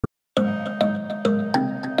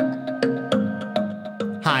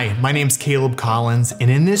Hi, my name's Caleb Collins, and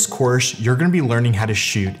in this course, you're gonna be learning how to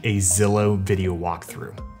shoot a Zillow video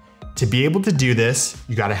walkthrough. To be able to do this,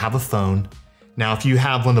 you gotta have a phone. Now, if you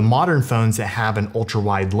have one of the modern phones that have an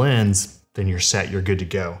ultra-wide lens, then you're set, you're good to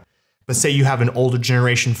go. But say you have an older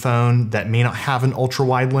generation phone that may not have an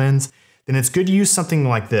ultra-wide lens, then it's good to use something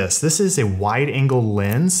like this. This is a wide-angle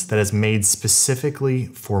lens that is made specifically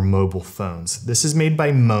for mobile phones. This is made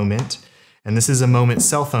by Moment, and this is a Moment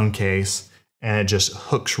cell phone case, and it just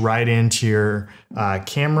hooks right into your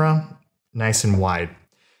camera, nice and wide.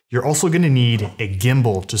 You're also gonna need a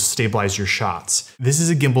gimbal to stabilize your shots. This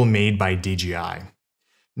is a gimbal made by DJI.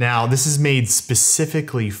 Now, this is made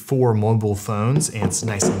specifically for mobile phones, and it's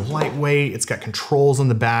nice and lightweight. It's got controls on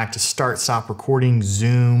the back to start, stop recording,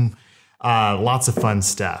 zoom, lots of fun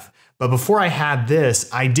stuff. But before I had this,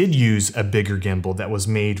 I did use a bigger gimbal that was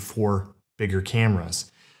made for bigger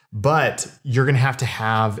cameras. But you're gonna have to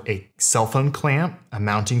have a cell phone clamp, a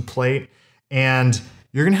mounting plate, and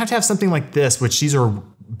you're gonna have to have something like this, which these are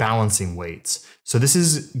balancing weights. So this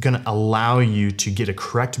is gonna allow you to get a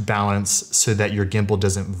correct balance so that your gimbal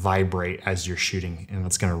doesn't vibrate as you're shooting, and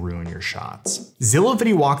it's gonna ruin your shots. Zillow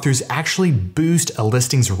video walkthroughs actually boost a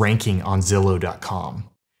listing's ranking on Zillow.com.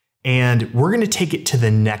 And we're gonna take it to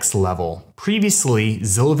the next level. Previously,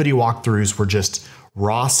 Zillow video walkthroughs were just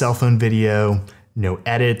raw cell phone video, no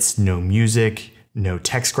edits, no music, no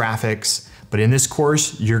text graphics. But in this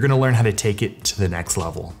course, you're gonna learn how to take it to the next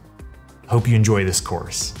level. Hope you enjoy this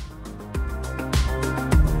course.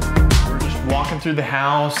 We're just walking through the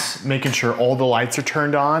house, making sure all the lights are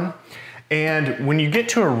turned on. And when you get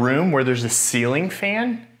to a room where there's a ceiling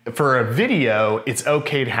fan, for a video, it's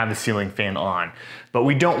okay to have the ceiling fan on, but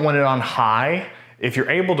we don't want it on high. If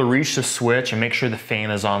you're able to reach the switch and make sure the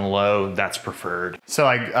fan is on low, that's preferred. So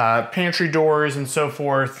like pantry doors and so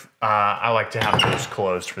forth, I like to have those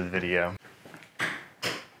closed for the video.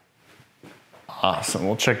 Awesome,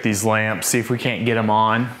 we'll check these lamps, see if we can't get them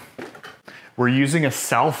on. We're using a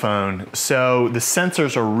cell phone, so the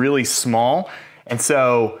sensors are really small, and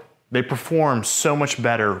so they perform so much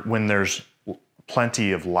better when there's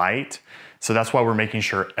plenty of light. So that's why we're making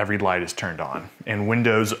sure every light is turned on and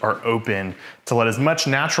windows are open to let as much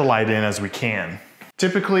natural light in as we can.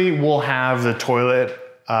 Typically, we'll have the toilet,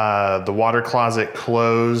 the water closet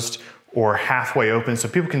closed or halfway open so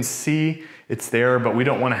people can see it's there, but we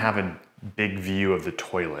don't want to have a big view of the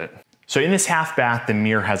toilet. So in this half bath, the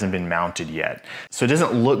mirror hasn't been mounted yet. So it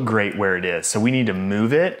doesn't look great where it is. So we need to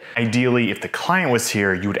move it. Ideally, if the client was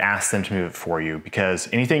here, you would ask them to move it for you because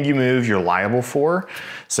anything you move, you're liable for.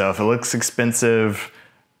 So if it looks expensive,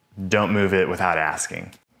 don't move it without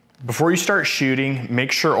asking. Before you start shooting,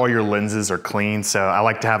 make sure all your lenses are clean. So I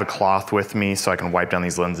like to have a cloth with me so I can wipe down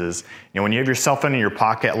these lenses. You know, when you have your cell phone in your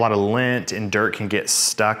pocket, a lot of lint and dirt can get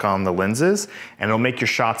stuck on the lenses and it'll make your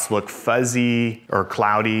shots look fuzzy or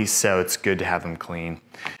cloudy, so it's good to have them clean.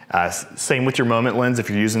 Same with your Moment lens, if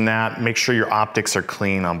you're using that, make sure your optics are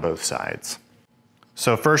clean on both sides.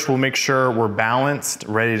 So first we'll make sure we're balanced,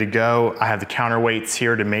 ready to go. I have the counterweights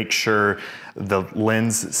here to make sure the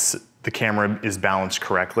lens, the camera is balanced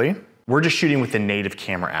correctly. We're just shooting with the native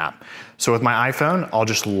camera app. So with my iPhone, I'll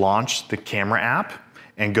just launch the camera app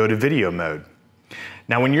and go to video mode.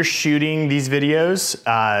 Now when you're shooting these videos,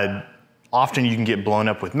 often you can get blown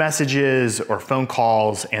up with messages or phone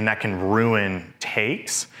calls and that can ruin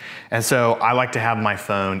takes. And so I like to have my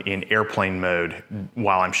phone in airplane mode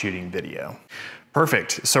while I'm shooting video.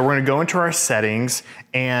 Perfect, so we're gonna go into our settings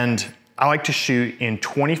and I like to shoot in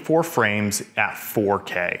 24 frames at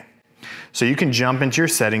 4K. So you can jump into your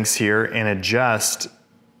settings here and adjust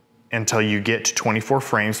until you get to 24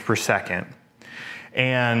 frames per second.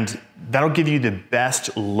 And that'll give you the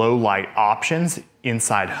best low light options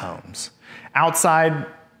inside homes. Outside,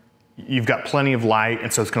 you've got plenty of light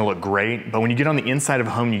and so it's gonna look great, but when you get on the inside of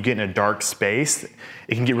a home, you get in a dark space,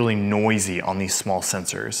 it can get really noisy on these small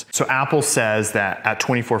sensors. So Apple says that at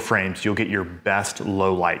 24 frames, you'll get your best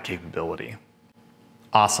low light capability.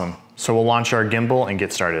 Awesome, so we'll launch our gimbal and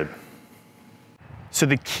get started. So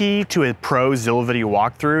the key to a pro Zillow video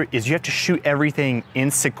walkthrough is you have to shoot everything in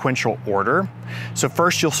sequential order. So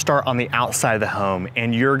first you'll start on the outside of the home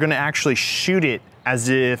and you're gonna actually shoot it as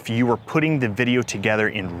if you were putting the video together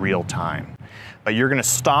in real time. But you're gonna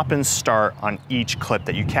stop and start on each clip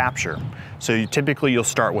that you capture. So typically you'll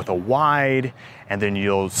start with a wide and then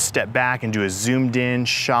you'll step back and do a zoomed in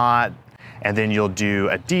shot and then you'll do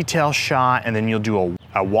a detail shot and then you'll do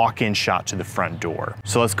a walk-in shot to the front door.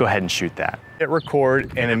 So let's go ahead and shoot that. Hit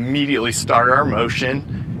record and immediately start our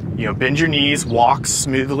motion. You know, bend your knees, walk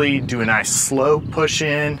smoothly, do a nice slow push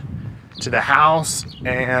in to the house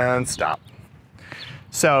and stop.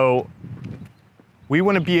 So we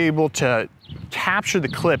want to be able to capture the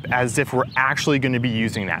clip as if we're actually going to be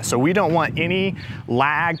using that. So we don't want any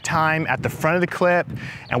lag time at the front of the clip,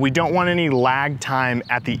 and we don't want any lag time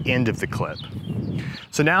at the end of the clip.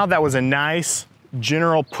 So now that was a nice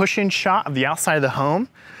general push-in shot of the outside of the home.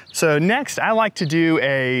 So next, I like to do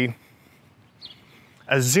a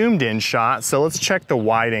zoomed in shot. So let's check the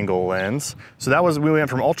wide angle lens. So that was, we went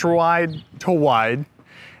from ultra wide to wide,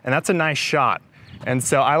 and that's a nice shot. And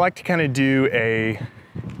so I like to kind of do a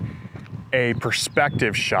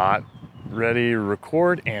perspective shot. Ready,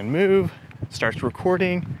 record, and move. Starts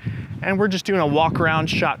recording. And we're just doing a walk around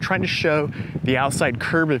shot, trying to show the outside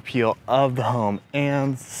curb appeal of the home,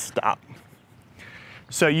 and stop.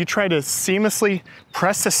 So you try to seamlessly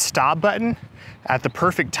press the stop button at the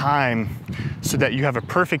perfect time so that you have a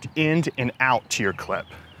perfect in and out to your clip.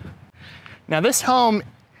 Now this home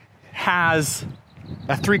has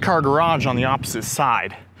a 3-car garage on the opposite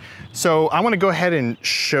side. So I want to go ahead and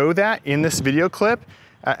show that in this video clip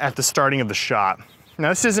at the starting of the shot. Now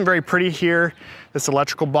this isn't very pretty here, this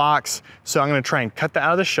electrical box, so I'm going to try and cut that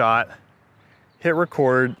out of the shot, hit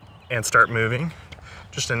record, and start moving.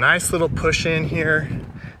 Just a nice little push in here,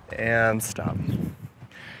 and stop.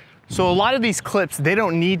 So a lot of these clips, they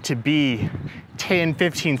don't need to be 10,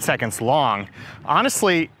 15 seconds long.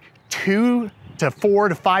 Honestly, 2 to 4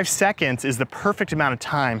 to 5 seconds is the perfect amount of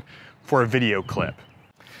time for a video clip.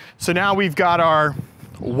 So now we've got our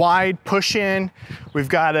wide push in, we've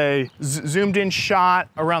got a zoomed in shot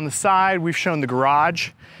around the side, we've shown the garage,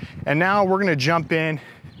 and now we're gonna jump in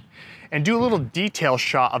and do a little detail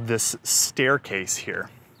shot of this staircase here.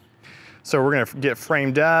 So we're gonna get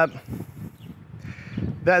framed up.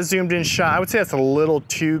 That zoomed in shot, I would say that's a little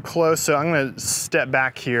too close, so I'm gonna step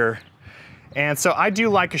back here. And so I do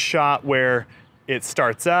like a shot where it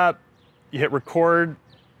starts up, you hit record,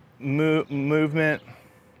 movement,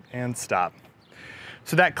 and stop.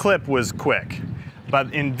 So that clip was quick,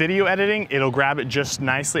 but in video editing, it'll grab it just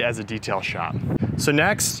nicely as a detail shot. So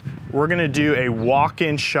next, we're gonna do a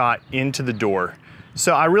walk-in shot into the door.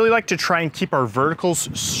 So I really like to try and keep our verticals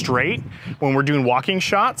straight when we're doing walking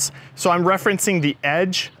shots. So I'm referencing the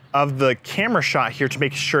edge of the camera shot here to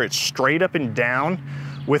make sure it's straight up and down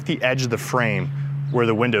with the edge of the frame where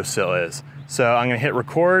the windowsill is. So I'm gonna hit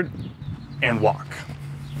record and walk.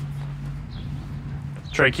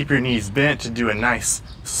 Try to keep your knees bent to do a nice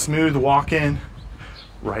smooth walk-in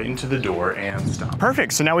right into the door and stop.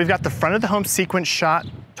 Perfect, so now we've got the front of the home sequence shot,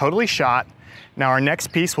 totally shot. Now our next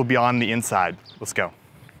piece will be on the inside. Let's go.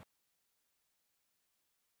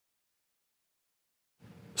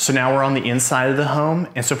 So now we're on the inside of the home,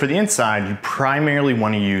 and so for the inside, you primarily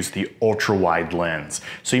want to use the ultra wide lens.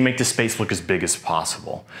 So you make the space look as big as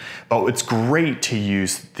possible. But it's great to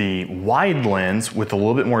use the wide lens with a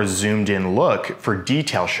little bit more zoomed in look for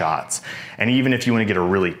detail shots. And even if you want to get a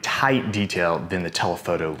really tight detail, then the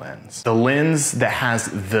telephoto lens. The lens that has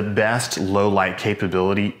the best low light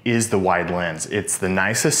capability is the wide lens. It's the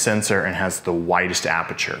nicest sensor and has the widest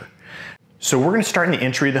aperture. So we're gonna start in the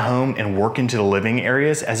entry of the home and work into the living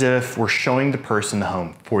areas as if we're showing the person the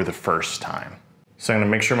home for the first time. So I'm gonna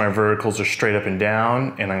make sure my verticals are straight up and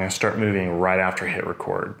down, and I'm gonna start moving right after hit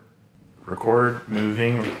record. Record,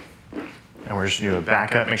 moving, and we're just gonna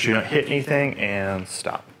back up, make sure you don't hit anything, and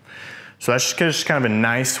stop. So that's just kind of a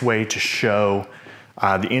nice way to show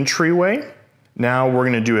the entryway. Now we're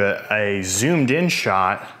gonna do a zoomed in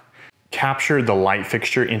shot, capture the light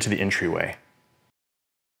fixture into the entryway.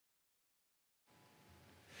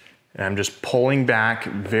 And I'm just pulling back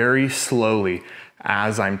very slowly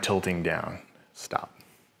as I'm tilting down. Stop.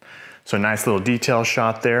 So nice little detail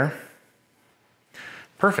shot there.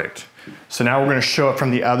 Perfect. So now we're gonna show it from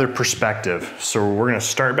the other perspective. So we're gonna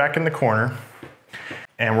start back in the corner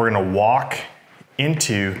and we're gonna walk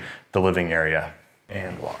into the living area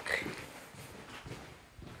and walk.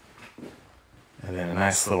 And then a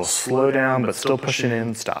nice little slow down, but still pushing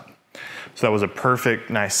in, stop. So that was a perfect,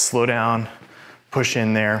 nice slow down, push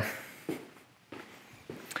in there.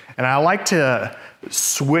 And I like to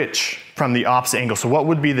switch from the opposite angle. So what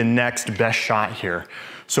would be the next best shot here?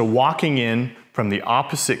 So walking in from the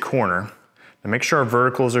opposite corner, and make sure our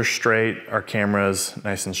verticals are straight, our camera's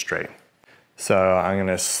nice and straight. So I'm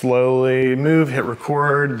gonna slowly move, hit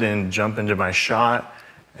record, then jump into my shot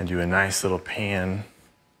and do a nice little pan,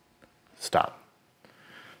 stop.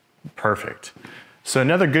 Perfect. So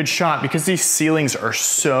another good shot, because these ceilings are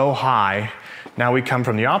so high, now we come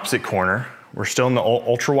from the opposite corner. We're still in the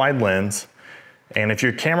ultra wide lens. And if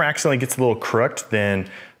your camera accidentally gets a little crooked, then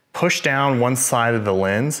push down one side of the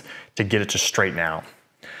lens to get it to straighten out.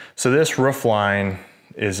 So this roof line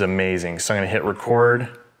is amazing. So I'm gonna hit record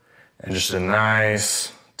and just a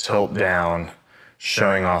nice tilt down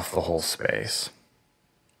showing off the whole space.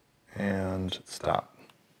 And stop.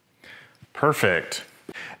 Perfect.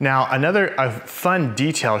 Now a fun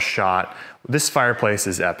detail shot, this fireplace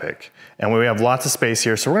is epic. And we have lots of space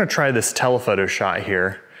here, so we're gonna try this telephoto shot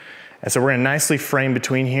here. And so we're gonna nicely frame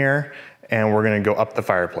between here, and we're gonna go up the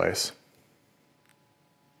fireplace.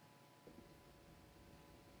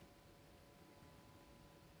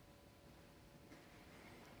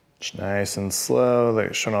 Just nice and slow,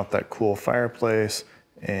 like showing off that cool fireplace.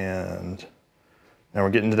 And now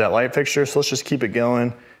we're getting to that light fixture, so let's just keep it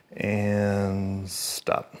going and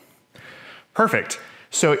stop. Perfect.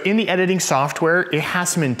 So in the editing software, it has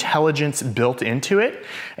some intelligence built into it.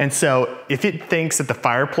 And so if it thinks that the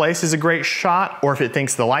fireplace is a great shot, or if it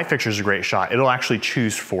thinks the light fixture is a great shot, it'll actually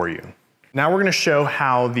choose for you. Now we're gonna show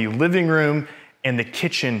how the living room and the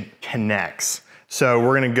kitchen connects. So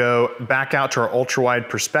we're gonna go back out to our ultra wide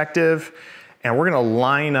perspective, and we're gonna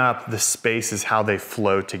line up the spaces, how they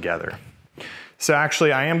flow together. So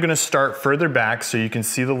actually I am gonna start further back so you can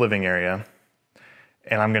see the living area,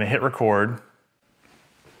 and I'm gonna hit record.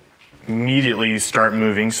 Immediately start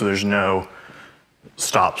moving so there's no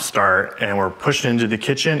stop start, and we're pushing into the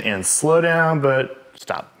kitchen and slow down, but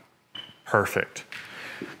stop. Perfect.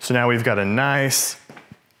 So now we've got a nice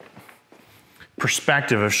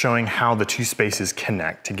perspective of showing how the two spaces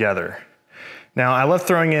connect together. Now I love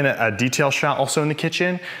throwing in a detail shot also in the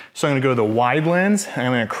kitchen. So I'm gonna go to the wide lens, and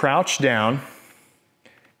I'm gonna crouch down,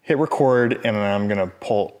 hit record, and then I'm gonna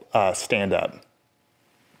pull, stand up.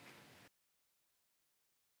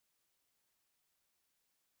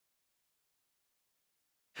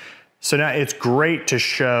 So now it's great to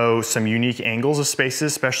show some unique angles of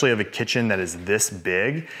spaces, especially of a kitchen that is this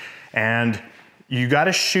big. And you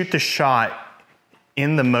gotta shoot the shot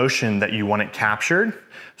in the motion that you want it captured.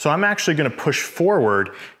 So I'm actually gonna push forward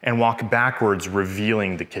and walk backwards,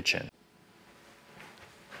 revealing the kitchen.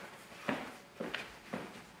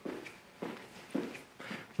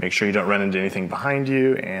 Make sure you don't run into anything behind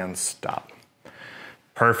you, and stop.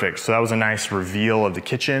 Perfect, so that was a nice reveal of the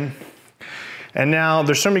kitchen. And now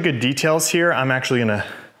there's so many good details here. I'm actually gonna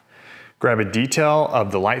grab a detail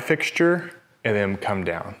of the light fixture and then come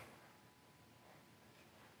down.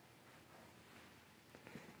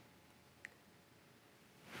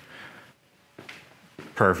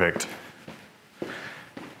 Perfect.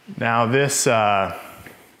 Now this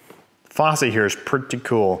faucet here is pretty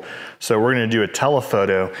cool. So we're gonna do a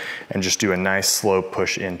telephoto and just do a nice slow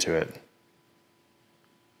push into it.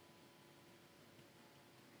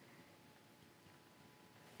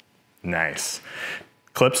 Nice.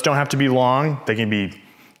 Clips don't have to be long. They can be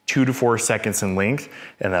 2 to 4 seconds in length,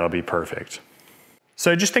 and that'll be perfect.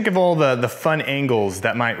 So just think of all the fun angles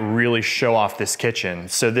that might really show off this kitchen.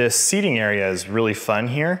 So this seating area is really fun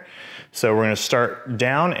here. So we're gonna start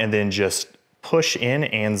down and then just push in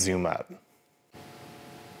and zoom up.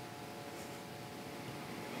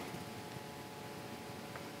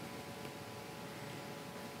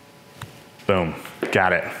 Boom,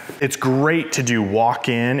 got it. It's great to do walk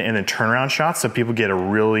in and then turnaround shots so people get a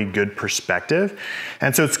really good perspective.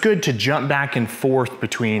 And so it's good to jump back and forth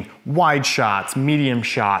between wide shots, medium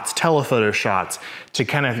shots, telephoto shots to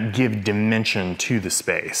kind of give dimension to the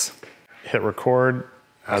space. Hit record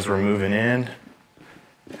as we're moving in,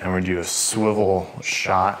 and we're gonna do a swivel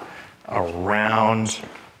shot around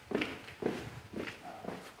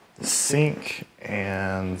the sink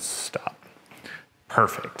and stop.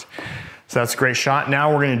 Perfect. So that's a great shot.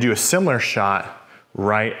 Now we're gonna do a similar shot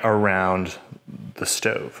right around the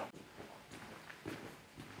stove.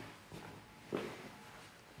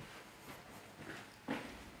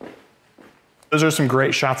 Those are some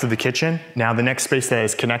great shots of the kitchen. Now the next space that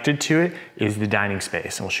is connected to it is the dining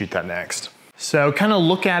space, and we'll shoot that next. So kind of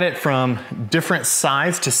look at it from different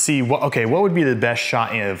sides to see what would be the best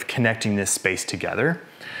shot of connecting this space together.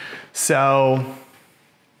 So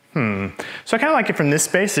I kind of like it from this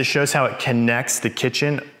space. It shows how it connects the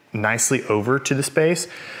kitchen nicely over to the space.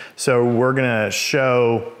 So we're gonna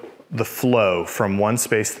show the flow from one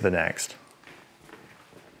space to the next.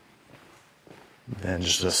 Then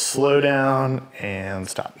just a slow down and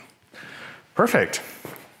stop. Perfect.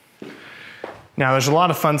 Now there's a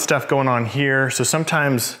lot of fun stuff going on here. So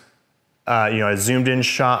sometimes, a zoomed in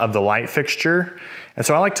shot of the light fixture. And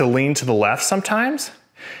so I like to lean to the left sometimes,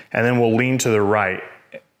 and then we'll lean to the right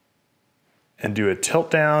and do a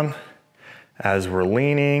tilt down as we're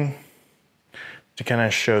leaning to kind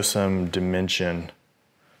of show some dimension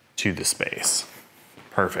to the space.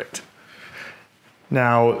 Perfect.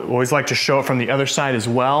 Now, we always like to show it from the other side as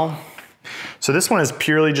well. So this one is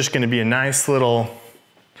purely just gonna be a nice little,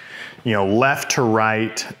 left to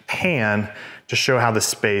right pan to show how the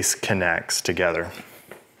space connects together.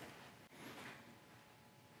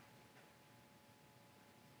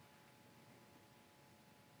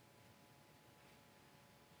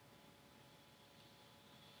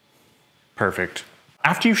 Perfect.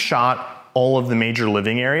 After you've shot all of the major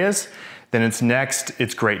living areas, then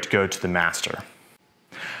it's great to go to the master.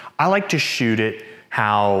 I like to shoot it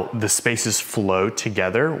how the spaces flow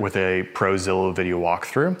together with a pro Zillow video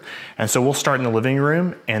walkthrough. And so we'll start in the living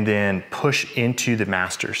room and then push into the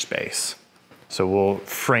master space. So we'll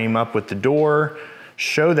frame up with the door,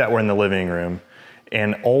 show that we're in the living room,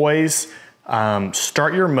 and always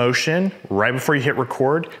start your motion right before you hit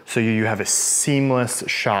record so you have a seamless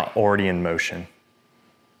shot already in motion.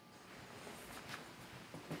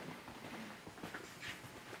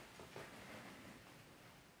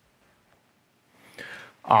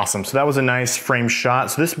 Awesome, so that was a nice frame shot.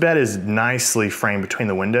 So this bed is nicely framed between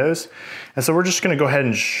the windows. And so we're just gonna go ahead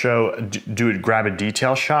and grab a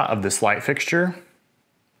detail shot of this light fixture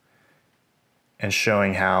and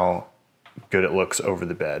showing how good it looks over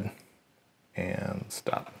the bed. And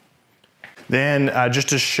stop. Then just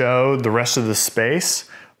to show the rest of the space,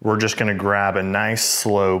 we're just gonna grab a nice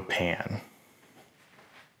slow pan.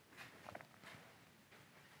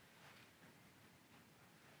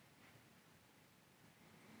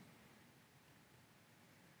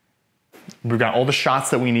 We've got all the shots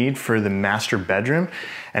that we need for the master bedroom,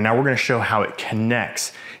 and now we're gonna show how it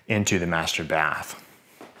connects into the master bath.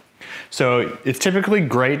 So it's typically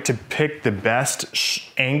great to pick the best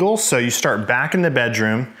angle. So you start back in the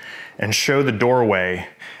bedroom and show the doorway,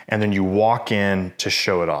 and then you walk in to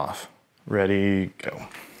show it off. Ready, go.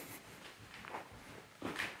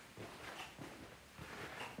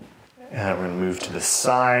 And we're gonna move to the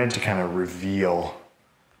side to kind of reveal.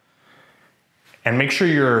 And make sure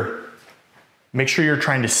you're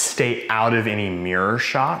trying to stay out of any mirror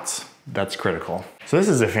shots. That's critical. So this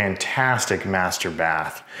is a fantastic master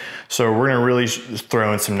bath. So we're gonna really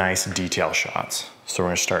throw in some nice detail shots. So we're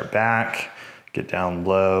gonna start back, get down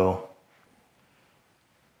low,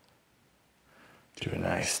 do a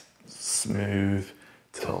nice smooth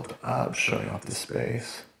tilt up, showing off the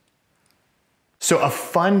space. So a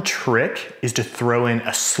fun trick is to throw in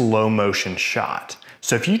a slow motion shot.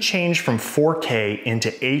 So if you change from 4K into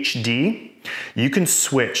HD, you can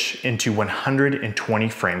switch into 120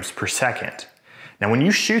 frames per second. Now when you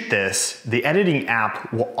shoot this, the editing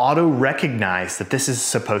app will auto recognize that this is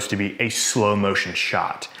supposed to be a slow motion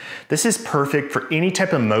shot. This is perfect for any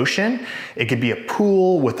type of motion. It could be a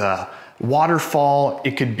pool with a waterfall.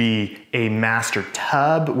 It could be a master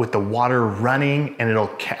tub with the water running, and it'll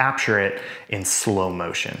capture it in slow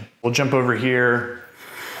motion. We'll jump over here,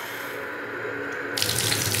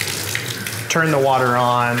 turn the water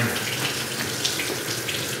on,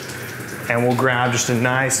 and we'll grab just a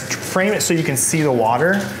nice, frame it so you can see the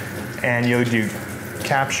water, and you'll do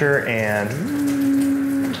capture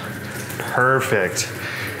and perfect.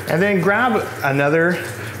 And then grab another,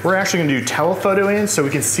 we're actually gonna do telephoto in so we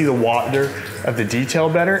can see the water of the detail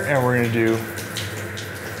better, and we're gonna do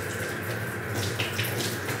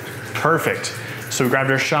perfect. So we grabbed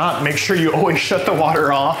our shot, make sure you always shut the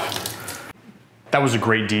water off. That was a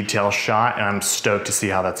great detail shot, and I'm stoked to see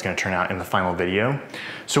how that's gonna turn out in the final video.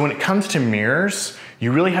 So when it comes to mirrors,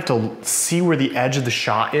 you really have to see where the edge of the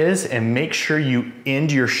shot is and make sure you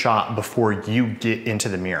end your shot before you get into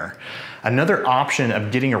the mirror. Another option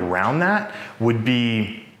of getting around that would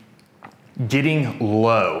be getting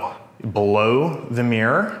low, below the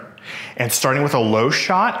mirror, and starting with a low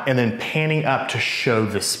shot and then panning up to show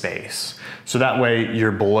the space. So that way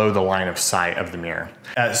you're below the line of sight of the mirror.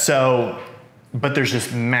 But there's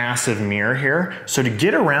this massive mirror here. So to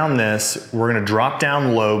get around this, we're gonna drop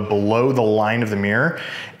down low below the line of the mirror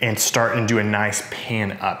and start and do a nice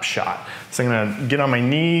pan up shot. So I'm gonna get on my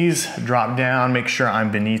knees, drop down, make sure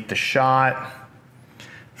I'm beneath the shot,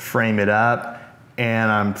 frame it up, and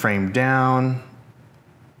I'm framed down,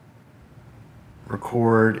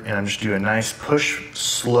 record, and I'm just doing a nice push,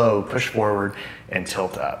 slow, push forward, and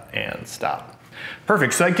tilt up and stop.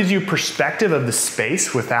 Perfect, so that gives you perspective of the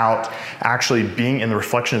space without actually being in the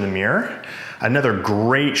reflection of the mirror. Another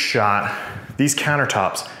great shot, these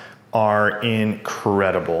countertops are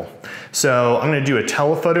incredible. So I'm gonna do a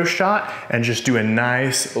telephoto shot and just do a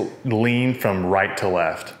nice lean from right to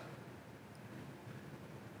left.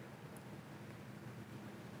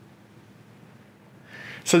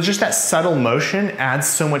 So just that subtle motion adds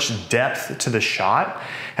so much depth to the shot.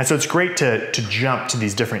 And so it's great to jump to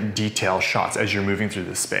these different detail shots as you're moving through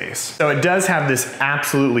the space. So it does have this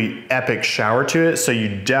absolutely epic shower to it, so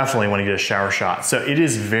you definitely want to get a shower shot. So it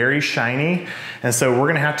is very shiny, and so we're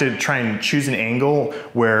gonna have to try and choose an angle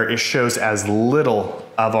where it shows as little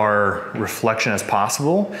of our reflection as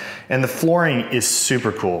possible. And the flooring is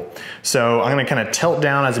super cool. So I'm gonna kind of tilt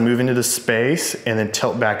down as I move into the space and then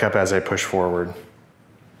tilt back up as I push forward.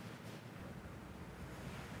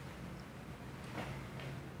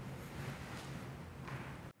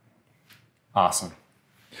 Awesome.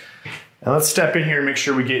 And let's step in here and make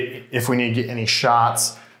sure we get, if we need to get any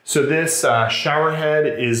shots. So this shower head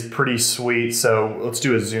is pretty sweet. So let's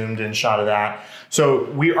do a zoomed in shot of that.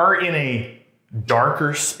 So we are in a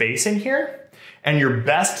darker space in here, and your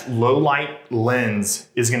best low light lens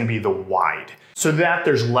is gonna be the wide. So that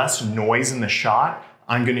there's less noise in the shot,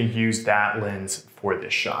 I'm gonna use that lens for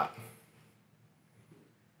this shot.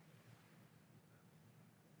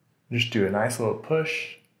 Just do a nice little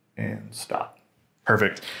push and stop.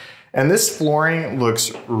 Perfect. And this flooring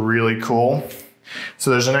looks really cool.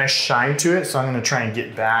 So there's a nice shine to it. So I'm gonna try and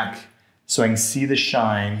get back so I can see the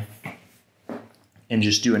shine and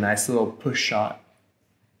just do a nice little push shot.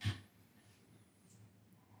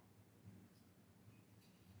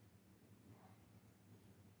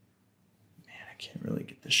 Man, I can't really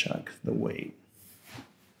get the shot because of the weight.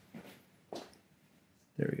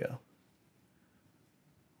 There we go.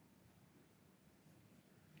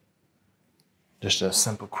 Just a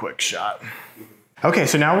simple quick shot. Okay,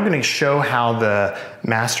 so now we're gonna show how the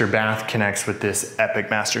master bath connects with this epic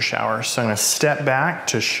master shower. So I'm gonna step back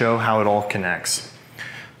to show how it all connects.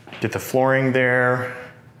 Get the flooring there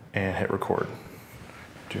and hit record.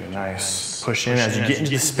 Do a nice push in as you get into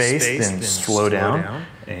the space, then slow down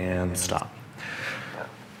and stop.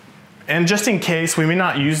 And just in case, we may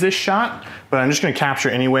not use this shot, but I'm just gonna capture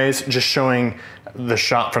anyways, just showing the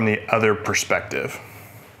shot from the other perspective.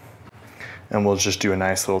 And we'll just do a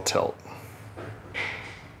nice little tilt.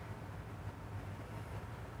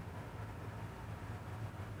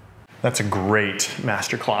 That's a great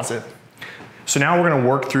master closet. So now we're gonna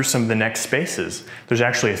work through some of the next spaces. There's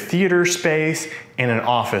actually a theater space and an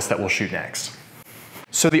office that we'll shoot next.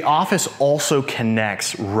 So the office also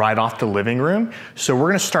connects right off the living room. So we're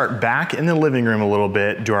gonna start back in the living room a little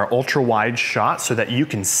bit, do our ultra wide shot so that you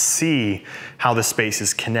can see how the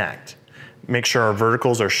spaces connect. Make sure our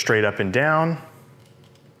verticals are straight up and down.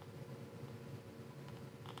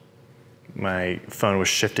 My phone was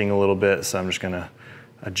shifting a little bit, so I'm just gonna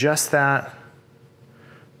adjust that.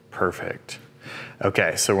 Perfect.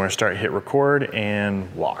 Okay, so we're gonna start hit record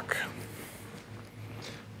and walk.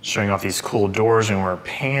 Showing off these cool doors, and we're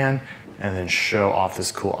pan and then show off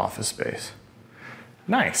this cool office space.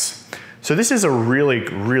 Nice. So this is a really,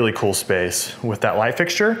 really cool space with that light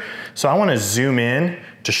fixture. So I wanna zoom in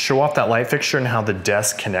to show off that light fixture and how the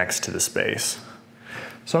desk connects to the space.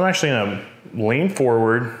 So I'm actually gonna lean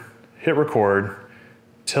forward, hit record,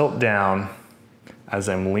 tilt down as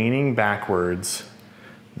I'm leaning backwards,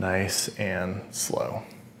 nice and slow.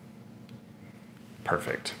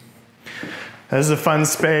 Perfect. This is a fun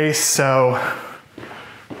space, so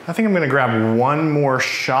I think I'm gonna grab one more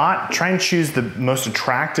shot, try and choose the most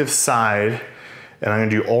attractive side, and I'm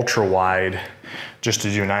gonna do ultra wide just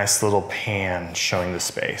to do a nice little pan showing the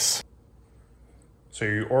space. So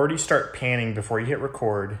you already start panning before you hit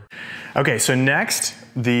record. Okay, so next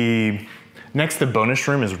the bonus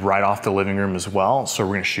room is right off the living room as well, so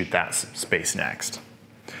we're gonna shoot that space next.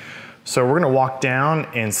 So we're gonna walk down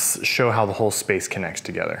and show how the whole space connects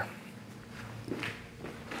together.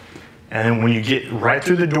 And then when you get right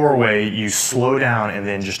through the doorway, you slow down and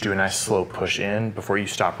then just do a nice slow push in before you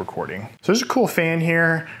stop recording. So there's a cool fan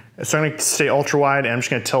here. So I'm gonna stay ultra wide and I'm just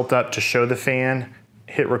gonna tilt up to show the fan,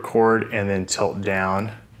 hit record, and then tilt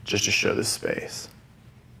down just to show the space.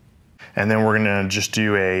 And then we're gonna just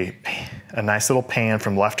do a nice little pan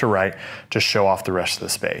from left to right to show off the rest of the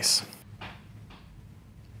space.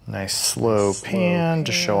 Nice slow pan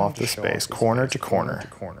to show off the space, corner to corner.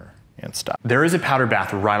 And stop. There is a powder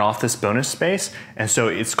bath right off this bonus space, and so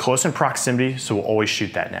it's close in proximity, so we'll always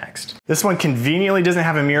shoot that next. This one conveniently doesn't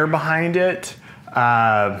have a mirror behind it,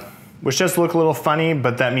 which does look a little funny,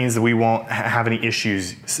 but that means that we won't have any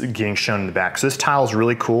issues getting shown in the back. So this tile is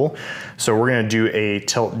really cool, so we're gonna do a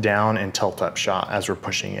tilt down and tilt up shot as we're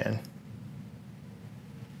pushing in.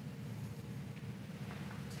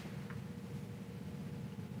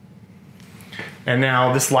 And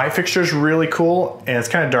now this light fixture is really cool, and it's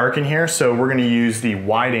kind of dark in here, so we're gonna use the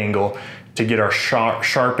wide angle to get our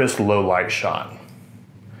sharpest low light shot.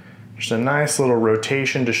 Just a nice little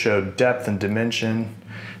rotation to show depth and dimension.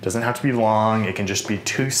 It doesn't have to be long, it can just be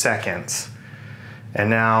 2 seconds. And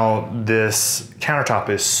now this countertop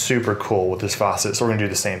is super cool with this faucet, so we're gonna do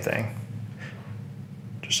the same thing.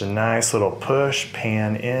 Just a nice little push,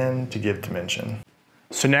 pan in to give dimension.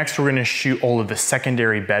 So next we're gonna shoot all of the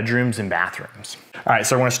secondary bedrooms and bathrooms. All right,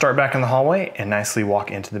 so we're gonna start back in the hallway and nicely walk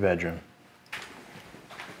into the bedroom.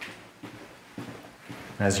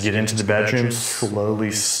 As you get into the bedroom,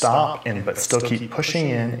 slowly stop, but still keep pushing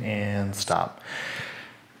in and stop.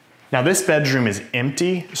 Now this bedroom is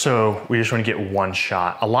empty, so we just want to get one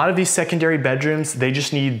shot. A lot of these secondary bedrooms, they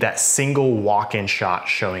just need that single walk-in shot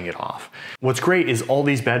showing it off. What's great is all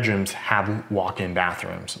these bedrooms have walk-in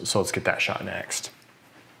bathrooms, so let's get that shot next.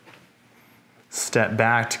 Step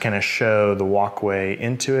back to kind of show the walkway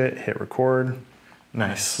into it, hit record.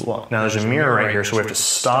 Nice. Now there's a mirror right here, so we have to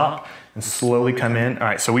stop and slowly come in. All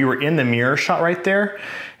right, so we were in the mirror shot right there,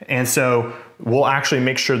 and so we'll actually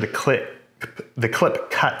make sure the clip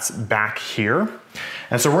cuts back here.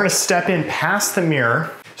 And so we're gonna step in past the mirror.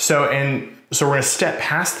 So we're gonna step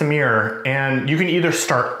past the mirror, and you can either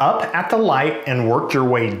start up at the light and work your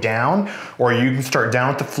way down, or you can start down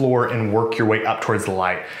at the floor and work your way up towards the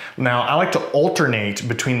light. Now, I like to alternate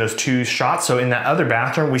between those two shots. So in that other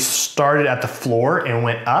bathroom, we started at the floor and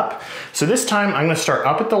went up. So this time I'm gonna start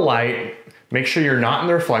up at the light, make sure you're not in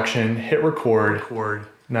the reflection, hit record.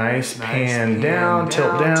 Nice, pan down,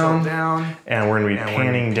 tilt down, and we're gonna be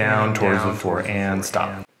panning down towards the floor and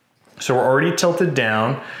stop. So we're already tilted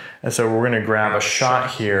down, and so we're gonna grab a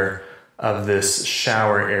shot here of this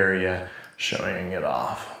shower area, showing it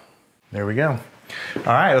off. There we go.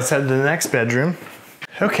 All right, let's head to the next bedroom.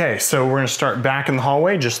 Okay, so we're gonna start back in the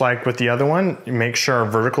hallway, just like with the other one. Make sure our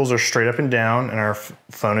verticals are straight up and down, and our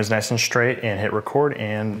phone is nice and straight, and hit record,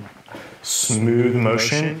 and smooth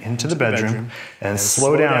motion into the bedroom, and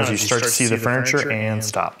slow down as you start to see the furniture, and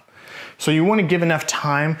stop. So you want to give enough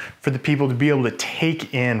time for the people to be able to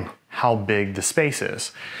take in how big the space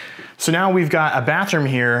is. So now we've got a bathroom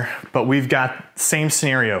here, but we've got same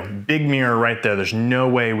scenario, big mirror right there. There's no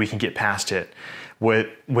way we can get past it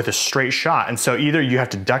with a straight shot. And so either you have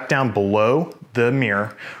to duck down below the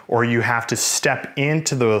mirror, or you have to step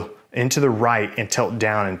into the right and tilt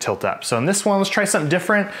down and tilt up. So in this one, let's try something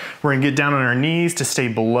different. We're gonna get down on our knees to stay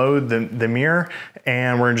below the mirror,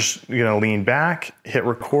 and we're just gonna lean back, hit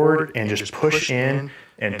record, and just push in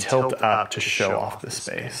and tilt up to show off the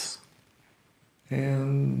space.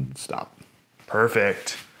 And stop.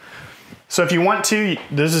 Perfect. So if you want to,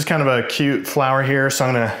 this is kind of a cute flower here, so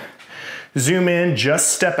I'm gonna zoom in,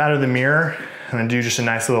 just step out of the mirror, and do just a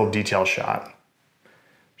nice little detail shot.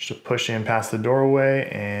 Just push in past the doorway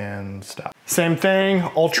and stop. Same thing,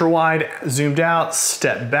 ultra wide, zoomed out,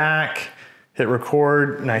 step back, hit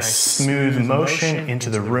record, nice smooth motion into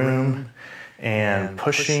the room, and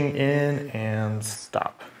pushing in and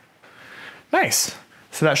stop. Nice.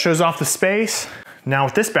 So that shows off the space. Now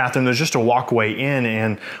with this bathroom, there's just a walkway in,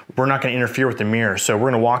 and we're not gonna interfere with the mirror. So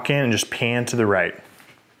we're gonna walk in and just pan to the right.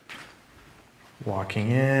 Walking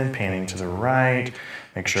in, panning to the right,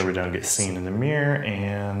 make sure we don't get seen in the mirror,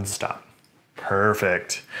 and stop.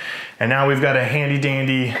 Perfect. And now we've got a handy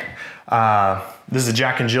dandy, this is a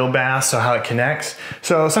Jack and Jill bath, so how it connects.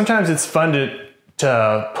 So sometimes it's fun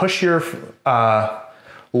to push your,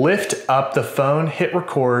 lift up the phone, hit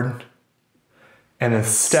record, and then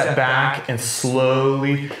step back and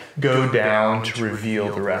slowly go down to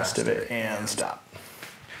reveal the rest of it, and stop.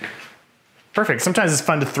 Perfect. Sometimes it's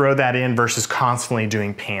fun to throw that in versus constantly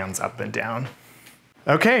doing pans up and down.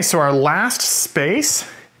 Okay, so our last space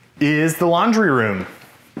is the laundry room.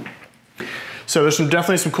 So there's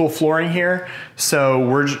definitely some cool flooring here. So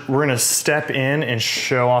we're gonna step in and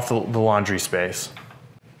show off the laundry space.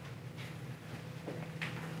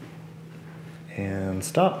 And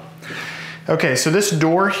stop. Okay, so this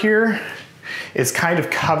door here is kind of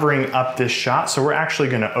covering up this shot. So we're actually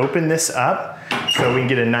gonna open this up so we can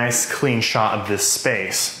get a nice clean shot of this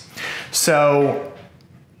space. So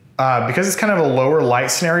because it's kind of a lower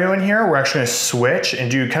light scenario in here, we're actually gonna switch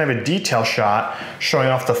and do kind of a detail shot showing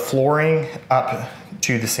off the flooring up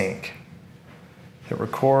to the sink. Hit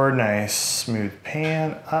record, nice smooth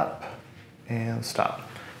pan up and stop.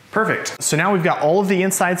 Perfect. So now we've got all of the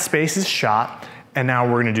inside spaces shot, and now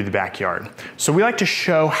we're gonna do the backyard. So we like to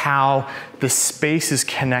show how the spaces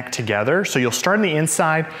connect together. So you'll start on the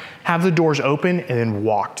inside, have the doors open, and then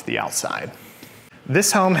walk to the outside.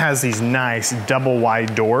 This home has these nice double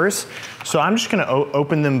wide doors. So I'm just gonna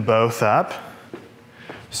open them both up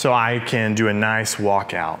so I can do a nice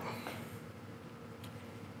walk out.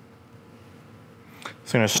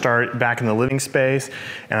 So I'm gonna start back in the living space,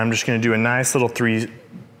 and I'm just gonna do a nice little 3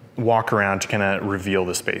 walk around to kind of reveal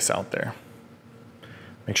the space out there.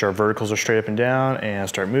 Make sure our verticals are straight up and down and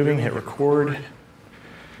start moving, hit record.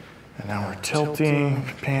 And now we're tilting,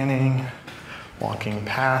 panning, walking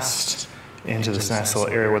past into this nice little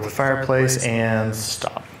area with the fireplace and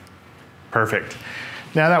stop. Perfect.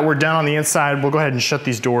 Now that we're done on the inside, we'll go ahead and shut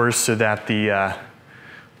these doors so that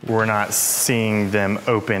we're not seeing them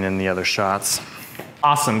open in the other shots.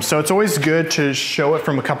 Awesome, so it's always good to show it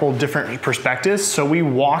from a couple different perspectives. So we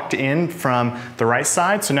walked in from the right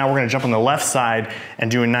side, so now we're gonna jump on the left side and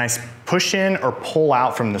do a nice push in or pull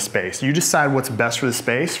out from the space. You decide what's best for the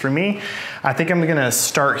space. For me, I think I'm gonna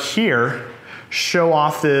start here, show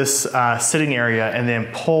off this sitting area, and then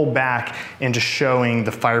pull back into showing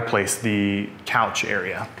the fireplace, the couch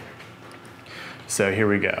area. So here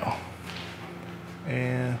we go.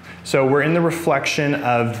 And so we're in the reflection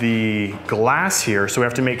of the glass here, so we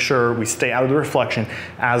have to make sure we stay out of the reflection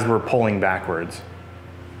as we're pulling backwards.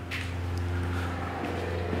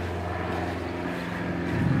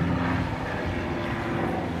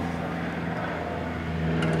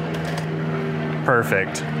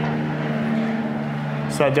 Perfect.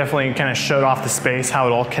 So that definitely kind of showed off the space, how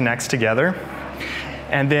it all connects together.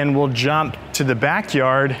 And then we'll jump to the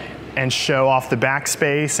backyard and show off the back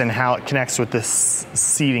space and how it connects with this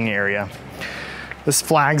seating area. This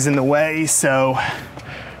flag's in the way, so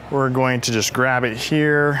we're going to just grab it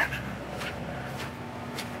here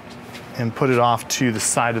and put it off to the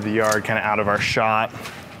side of the yard, kind of out of our shot.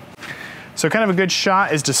 So kind of a good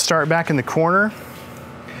shot is to start back in the corner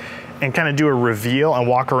and kind of do a reveal and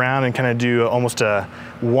walk around and kind of do almost a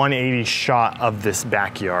 180 shot of this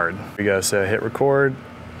backyard. Here we go, so hit record.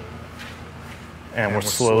 And we're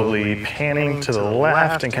slowly panning to the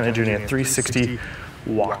left and kind of doing a 360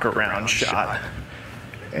 walk around shot.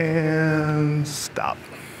 And stop.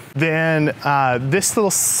 Then this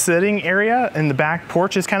little sitting area in the back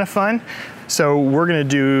porch is kind of fun. So we're gonna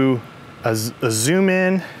do a zoom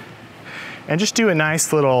in and just do a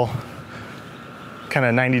nice little kind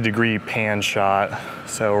of 90-degree pan shot.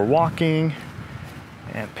 So we're walking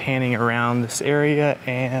and panning around this area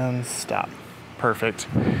and stop. Perfect.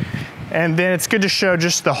 And then it's good to show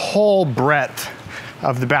just the whole breadth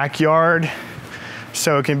of the backyard.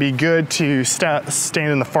 So it can be good to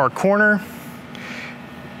stand in the far corner,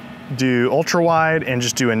 do ultra wide, and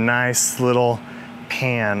just do a nice little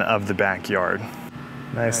pan of the backyard.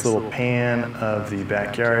 Nice little pan of the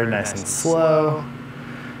backyard, nice and slow,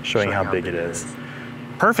 showing how big it is.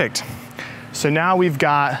 Perfect. So now we've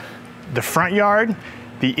got the front yard,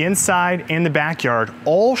 the inside, and the backyard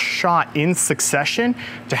all shot in succession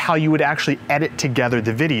to how you would actually edit together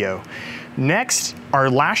the video. Next, our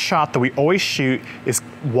last shot that we always shoot is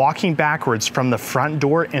walking backwards from the front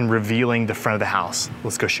door and revealing the front of the house.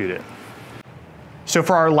 Let's go shoot it. So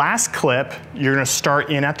for our last clip, you're gonna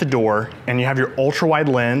start in at the door and you have your ultra wide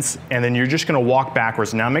lens, and then you're just gonna walk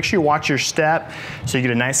backwards. Now make sure you watch your step so you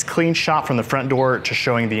get a nice clean shot from the front door to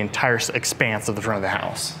showing the entire expanse of the front of the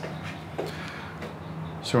house.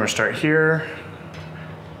 So we're gonna start here,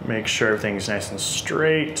 make sure everything's nice and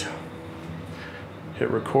straight, hit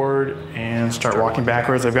record, and start walking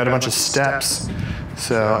backwards. I've got a bunch of steps,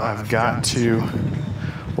 so I've got to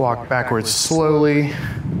walk backwards slowly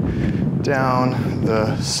down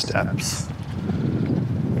the steps.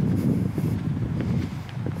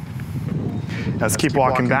 Now let's keep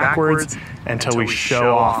walking backwards until we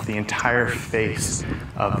show off the entire face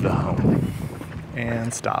of the home.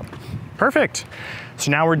 And stop. Perfect.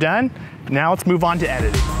 So now we're done. Now let's move on to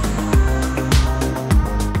editing.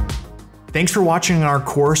 Thanks for watching our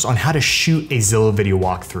course on how to shoot a Zillow video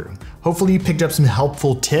walkthrough. Hopefully you picked up some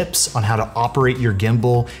helpful tips on how to operate your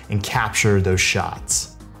gimbal and capture those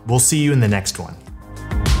shots. We'll see you in the next one.